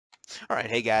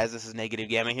Alright, hey guys, this is Negative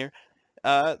Gamma here.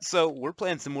 So we're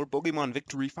playing some more Pokemon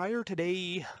Victory Fire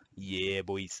today. Yeah,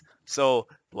 boys. So,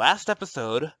 last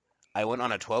episode, I went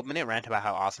on a 12-minute rant about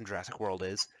how awesome Jurassic World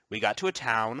is. We got to a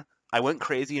town. I went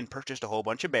crazy and purchased a whole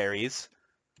bunch of berries.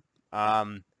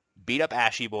 Beat up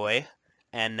Ashy Boy.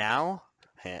 And now...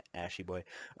 Ashy Boy.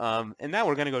 And now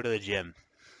we're gonna go to the gym.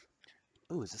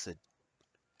 Ooh, is this a...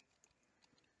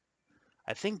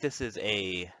 I think this is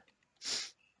a...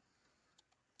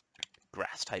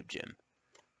 grass-type gym.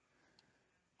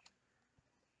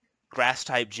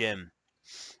 Grass-type gym.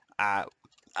 I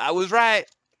was right.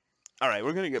 Alright,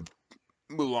 we're gonna get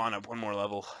Mulan up one more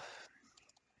level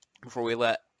before we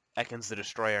let Ekans the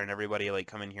Destroyer and everybody like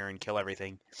come in here and kill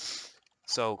everything.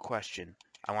 So, question.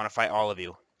 I want to fight all of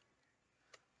you.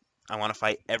 I want to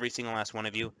fight every single last one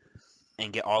of you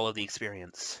and get all of the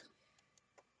experience.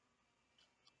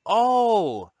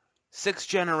 Oh! 6th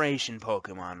generation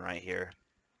Pokemon right here.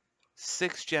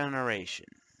 6th generation.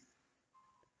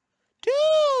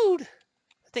 Dude!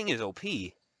 That thing is OP.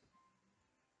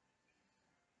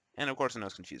 And of course I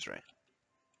was confused, right?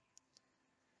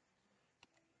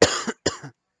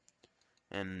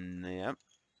 And, yep.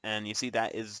 And you see,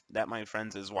 that, my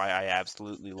friends, is why I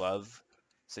absolutely love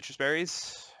citrus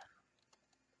berries.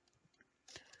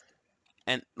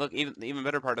 And look, the even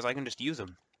better part is I can just use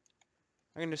them.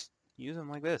 I can just use them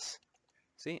like this.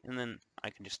 See? And then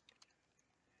I can just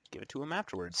give it to him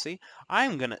afterwards. See?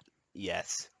 I'm gonna...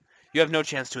 Yes. You have no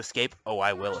chance to escape. Oh,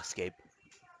 I will escape.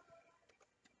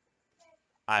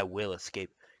 I will escape.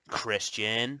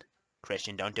 Christian.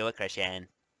 Christian, don't do it, Christian.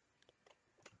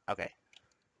 Okay.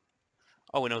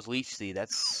 Oh, and it was Leech Seed.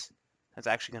 That's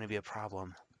actually going to be a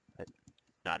problem. But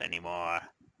not anymore.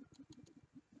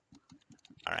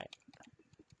 Alright.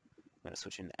 I'm going to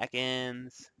switch into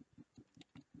Ekans.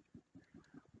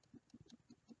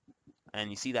 And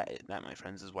you see that, my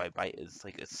friends, is why Bite is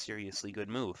like a seriously good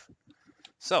move.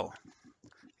 So,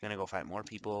 gonna go fight more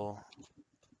people.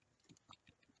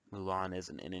 Mulan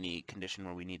isn't in any condition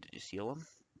where we need to just heal him.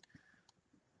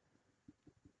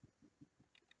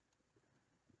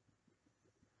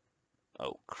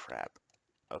 Oh, crap.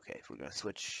 Okay, if we're gonna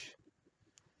switch...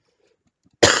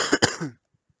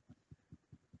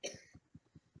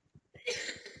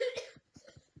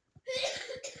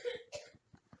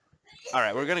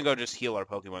 Alright, we're gonna go just heal our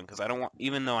Pokemon, because I don't want...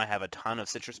 Even though I have a ton of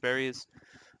citrus berries,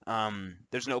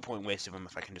 there's no point wasting them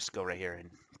if I can just go right here in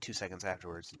 2 seconds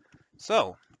afterwards.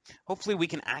 So, hopefully we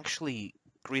can actually...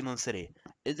 Greenland City.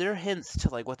 Is there hints to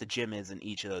like what the gym is in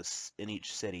each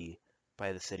city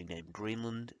by the city name?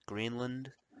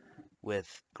 Greenland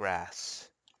with grass.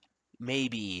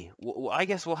 Maybe. I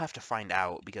guess we'll have to find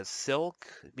out, because Silk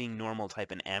being normal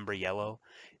type and Amber Yellow,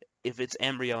 if it's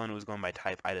Amber Yellow and it was going by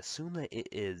type, I'd assume that it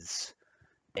is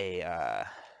a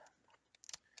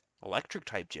electric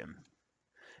type gym.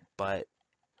 But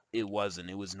it wasn't.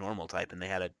 It was normal type, and they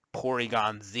had a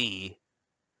Porygon Z.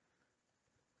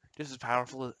 Just as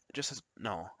powerful as...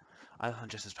 I'm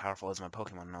just as powerful as my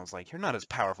Pokemon. And I was like, you're not as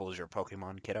powerful as your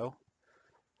Pokemon, kiddo.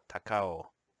 Takao.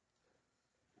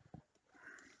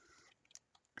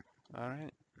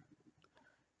 Alright.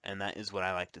 And that is what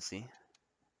I like to see.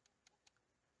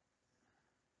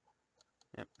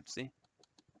 Yep, see?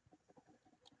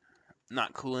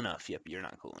 Not cool enough. Yep, you're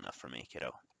not cool enough for me,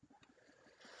 kiddo.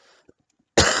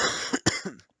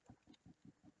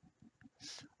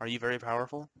 Are you very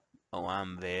powerful? Oh,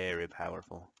 I'm very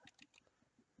powerful.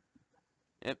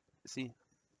 Yep, see?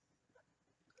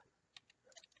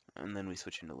 And then we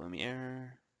switch into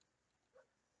Lumiere.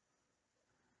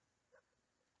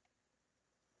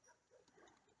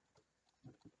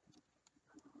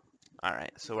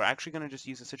 Alright, so we're actually going to just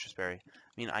use a citrus berry. I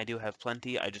mean, I do have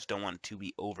plenty, I just don't want to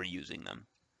be overusing them.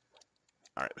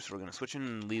 Alright, so we're going to switch in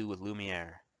and lead with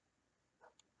Lumiere.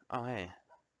 Oh, hey.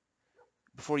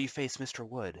 Before you face Mr.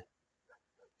 Wood.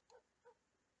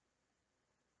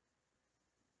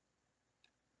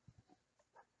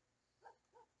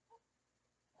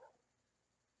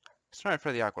 Sorry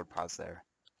for the awkward pause there.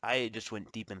 I just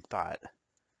went deep in thought.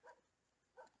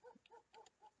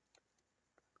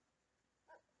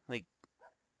 Like,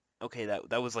 okay,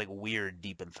 that was like weird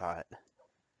deep in thought.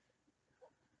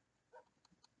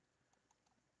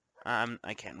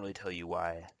 I can't really tell you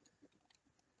why.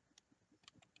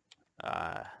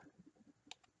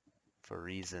 For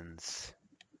reasons.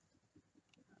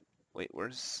 Wait,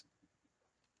 where's...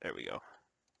 There we go.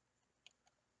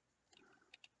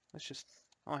 Let's just...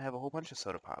 Oh, I have a whole bunch of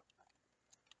Soda Pop.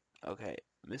 Okay,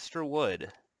 Mr.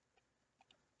 Wood.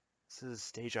 This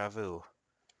is deja vu.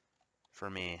 For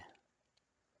me.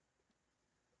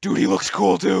 Dude, he looks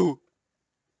cool too!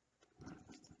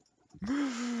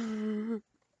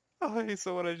 Oh, I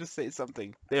so want to just say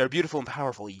something. They are beautiful and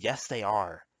powerful. Yes, they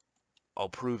are. I'll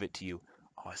prove it to you.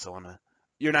 Oh, I so want to...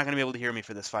 You're not going to be able to hear me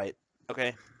for this fight.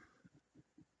 Okay?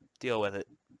 Deal with it.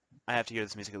 I have to hear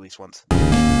this music at least once.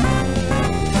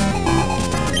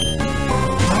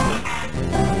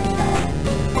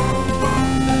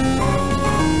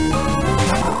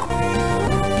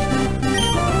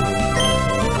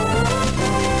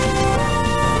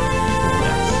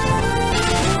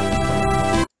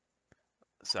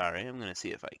 Sorry, I'm gonna see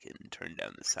if I can turn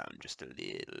down the sound just a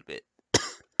little bit.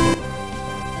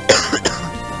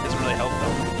 Doesn't really help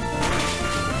though.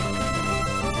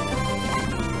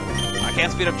 I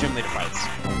can't speed up gym leader fights.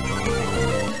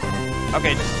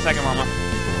 Okay, just a second, Mama.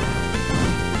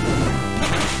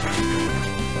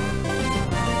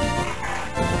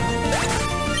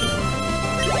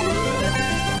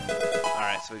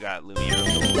 Alright, so we got Lumiere.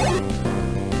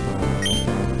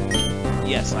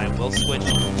 Yes, I will switch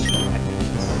to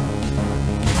Ekans.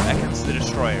 Ekans the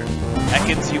Destroyer.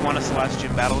 Ekans, you want a last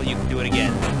gym battle? You can do it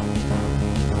again.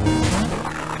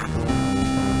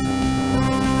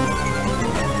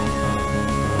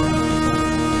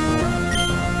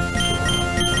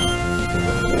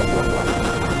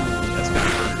 That's gonna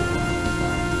hurt.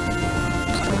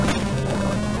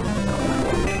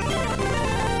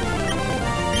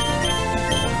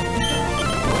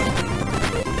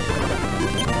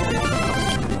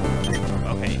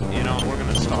 Okay, you know, we're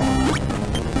gonna stall.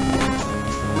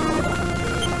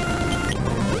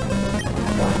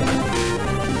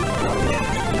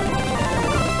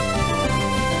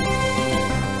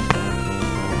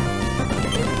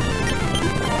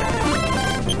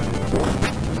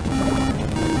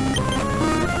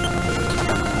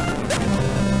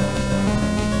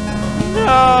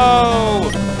 No!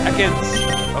 Ekans!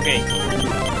 Okay.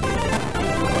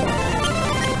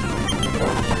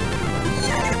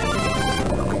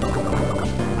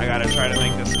 I gotta try to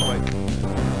make this quick.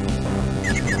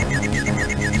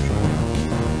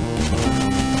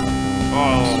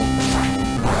 Oh.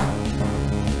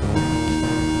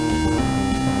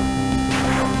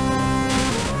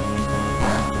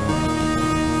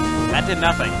 That did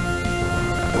nothing.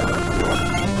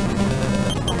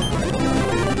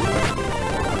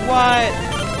 What?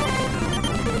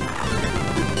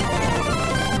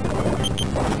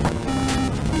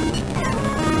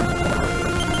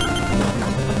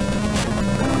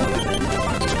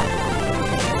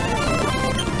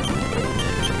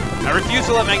 I refuse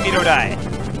to let Magneto die.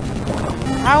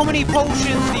 How many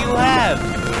potions do you have?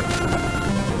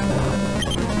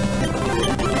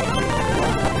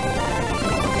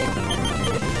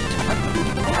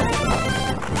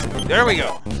 There we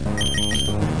go.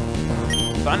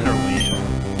 Thunder Wave.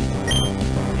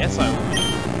 Yes, I will.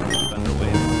 Thunder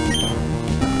Wave.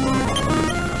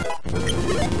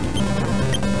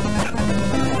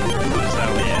 What is that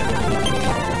way at?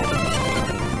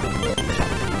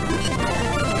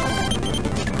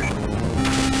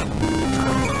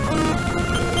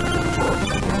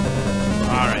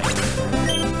 Alright.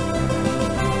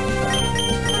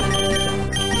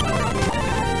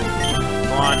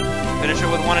 Come on. Finish it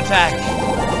with one attack.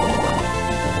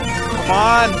 Come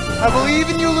on! I believe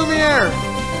in you, Lumiere!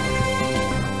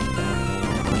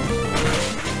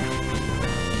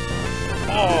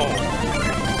 Oh!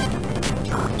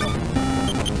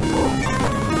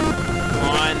 Come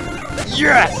on!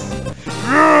 Yes!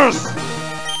 Yes!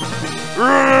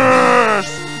 Yes!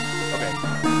 Okay.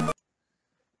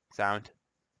 Sound.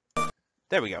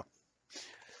 There we go.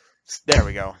 There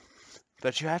we go.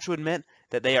 But you have to admit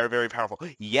that they are very powerful.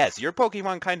 Yes, your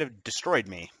Pokemon kind of destroyed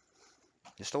me.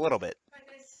 Just a little bit.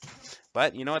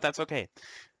 But, you know what? That's okay.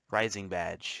 Rising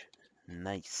badge.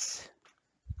 Nice.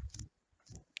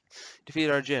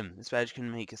 Defeated our gym. This badge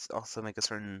can also make a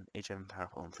certain HM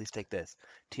powerful. And please take this.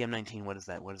 TM19, what is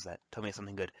that? What is that? Tell me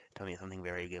something good. Tell me something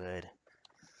very good.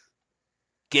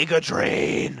 Giga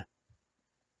Drain!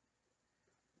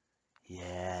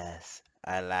 Yes.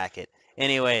 I like it.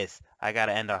 Anyways, I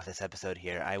gotta end off this episode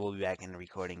here. I will be back in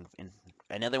recording in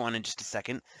another one in just a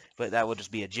second, but that will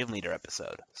just be a gym leader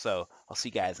episode. So, I'll see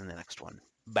you guys in the next one.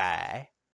 Bye.